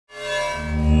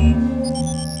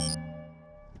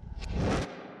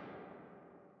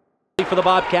for the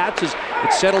Bobcats as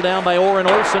it's settled down by Oren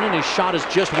Olsen, and his shot is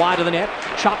just wide of the net.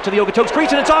 Chopped to the Okotoks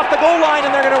crease, and it's off the goal line,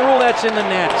 and they're going to rule that's in the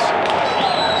net.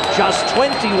 Just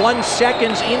 21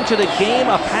 seconds into the game,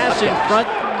 a pass in front.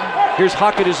 Here's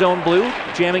Huck at his own blue,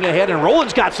 jamming ahead, and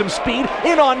Rowland's got some speed.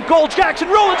 In on goal, Jackson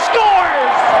Rowland scores!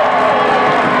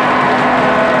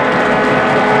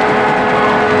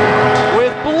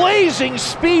 With blazing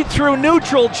speed through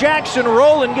neutral, Jackson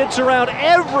Rowland gets around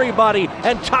everybody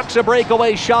and tucks a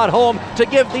breakaway shot home to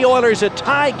give the Oilers a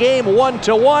tie game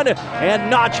 1-1 and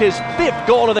notch his 5th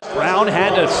goal of the Brown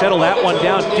had to settle that one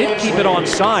down, did keep it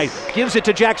onside, gives it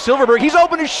to Jack Silverberg, he's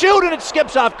open to shoot, and it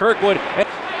skips off Kirkwood.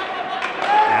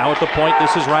 Now at the point,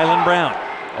 this is Ryland Brown.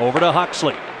 Over to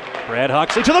Huxley. Brad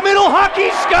Huxley to the middle, Huck, he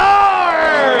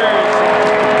scores!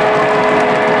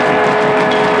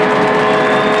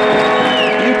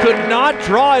 You could not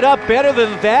draw it up better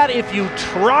than that if you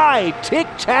try.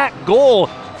 Tic-tac goal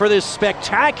for this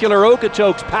spectacular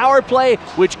Okotoks power play,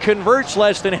 which converts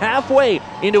less than halfway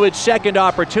into its second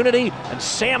opportunity, and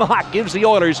Sam Huck gives the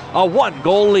Oilers a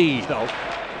 1-goal lead.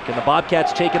 Can the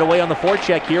Bobcats take it away on the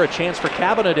forecheck here? A chance for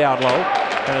Cabana down low.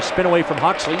 And a spin away from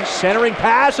Huxley. Centering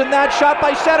pass, and that shot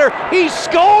by Setter. He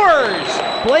scores!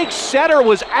 Blake Setter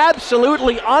was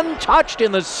absolutely untouched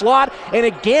in the slot. And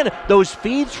again, those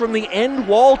feeds from the end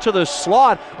wall to the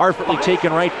slot are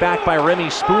taken right back by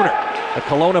Remy Spooner. The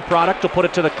Kelowna product will put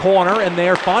it to the corner, and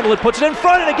there Fondlin puts it in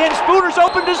front, and again Spooner's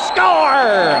open to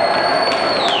score!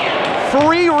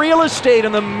 Free real estate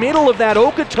in the middle of that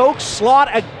Okotoks slot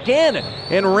again,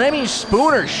 and Remy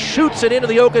Spooner shoots it into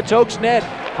the Okotoks net.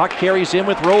 Huck carries in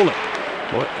with Rowland.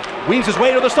 Weaves his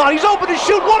way to the slot, he's open to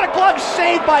shoot, what a glove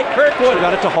save by Kirkwood!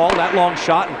 Got it to Hall, that long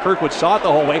shot, and Kirkwood saw it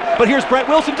the whole way, but here's Brett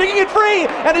Wilson digging it free,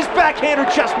 and his backhander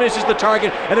just misses the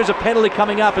target, and there's a penalty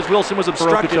coming up as Wilson was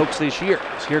obstructed for Okotoks this year.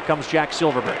 So here comes Jack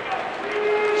Silverberg.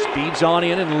 Speeds on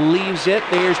in and leaves it,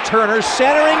 there's Turner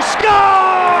centering,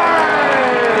 scores!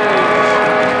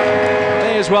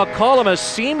 As well call him a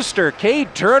seamster.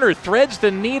 Caden Turner threads the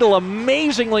needle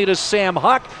amazingly to Sam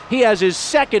Huck. He has his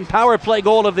 2nd power play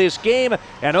goal of this game,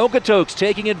 and Okotoks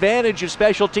taking advantage of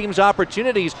special teams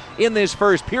opportunities in this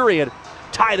first period.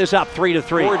 Tie this up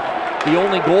 3-3. The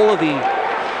only goal of the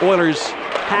Oilers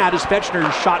had as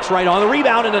Fetchner's shots right on the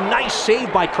rebound, and a nice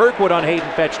save by Kirkwood on Hayden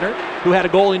Fetchner, who had a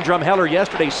goal in Drumheller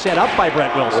yesterday set up by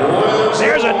Brett Wilson.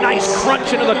 There's a nice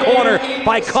crunch into the corner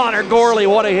by Connor Gorley.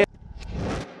 What a hit.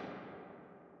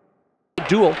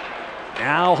 Duel.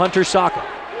 Now Hunter Saka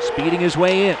speeding his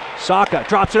way in. Saka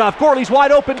drops it off. Gorley's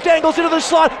wide open, dangles into the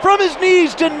slot from his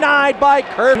knees, denied by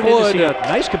Kirkwood.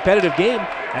 Nice competitive game.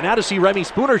 And now to see Remy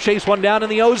Spooner chase one down in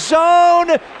the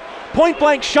O-zone. Point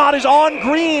blank shot is on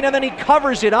green, and then he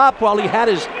covers it up while he had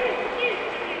his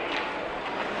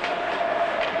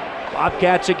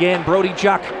Bobcats again. Brody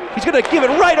Juck. He's going to give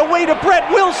it right away to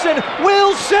Brett Wilson.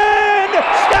 Wilson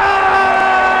scores!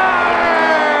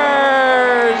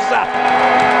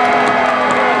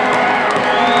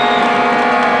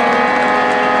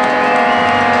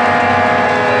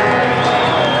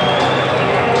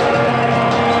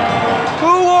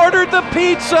 Who ordered the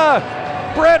pizza?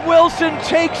 Brett Wilson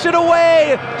takes it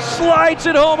away, slides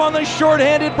it home on the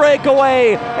shorthanded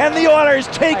breakaway, and the Oilers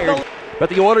take the... But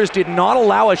the Oilers did not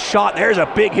allow a shot. There's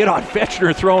a big hit on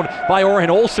Fetchner thrown by Oren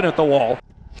Olsen at the wall.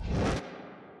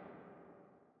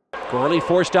 Gorley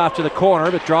forced off to the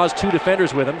corner, but draws 2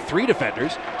 defenders with him, 3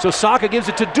 defenders. So Saka gives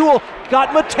it to Duel, got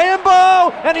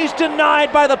Matambo, and he's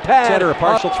denied by the pad. Setter, a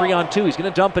partial 3-on-2, he's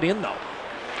gonna dump it in though.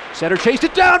 Setter chased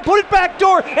it down, put it back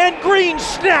door, and Green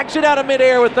snacks it out of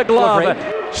midair with the glove.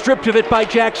 Stripped of it by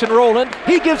Jackson Rowland.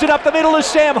 He gives it up the middle to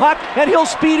Sam Huck, and he'll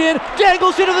speed in,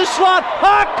 dangles into the slot.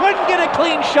 Huck couldn't get a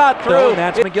clean shot through. And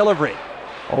that's McGillivray.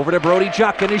 Over to Brody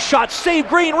Juck, and his shot saved.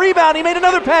 Green, rebound, he made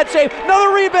another pad save,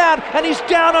 another rebound, and he's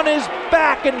down on his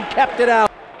back and kept it out.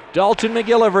 Dalton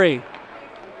McGillivray.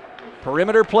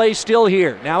 Perimeter play still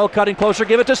here. Now he'll cut in closer,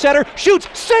 give it to Setter, shoots,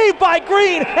 saved by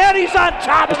Green, and he's on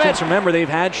top of it. Remember, they've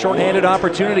had shorthanded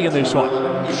opportunity in this one.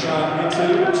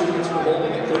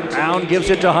 Brown gives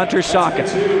it to Hunter Saka.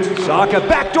 Saka,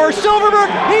 backdoor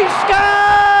Silverberg, he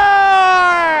scores!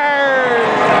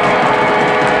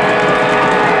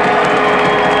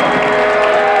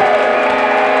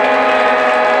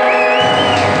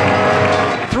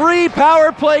 3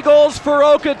 power play goals for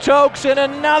Okotoks and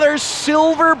another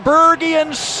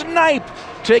Silverbergian snipe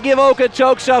to give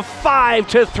Okotoks a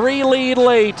 5-3 lead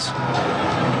late.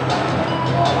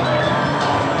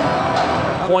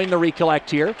 Coin the recollect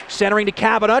here. Centering to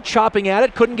Cabana, chopping at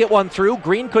it, couldn't get one through.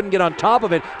 Green couldn't get on top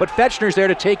of it, but Fetchner's there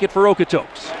to take it for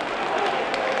Okotoks.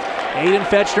 Caden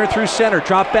Fetchner through center,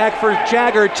 drop back for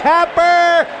Jagger.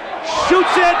 Tapper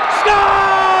shoots it,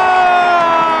 scores!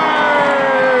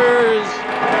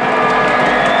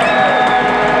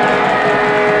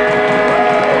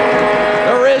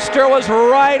 was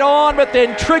right on, but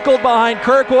then trickled behind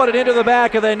Kirkwood and into the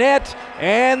back of the net.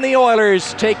 And the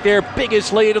Oilers take their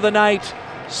biggest lead of the night,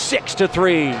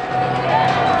 6-3.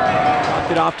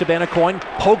 Knocked it off to Benacoin.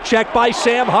 Poke check by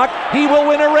Sam Huck. He will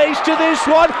win a race to this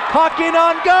one. Huck in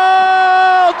on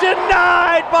goal!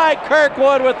 Denied by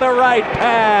Kirkwood with the right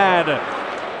pad.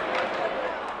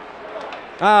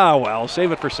 Ah, well,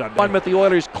 save it for Sunday. One, but the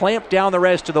Oilers clamp down the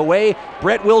rest of the way.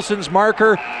 Brett Wilson's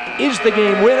marker is the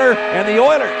game winner, and the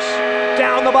Oilers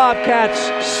down the Bobcats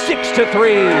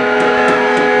 6-3.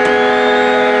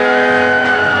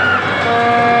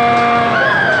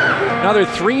 Another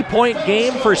 3-point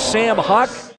game for Sam Huck.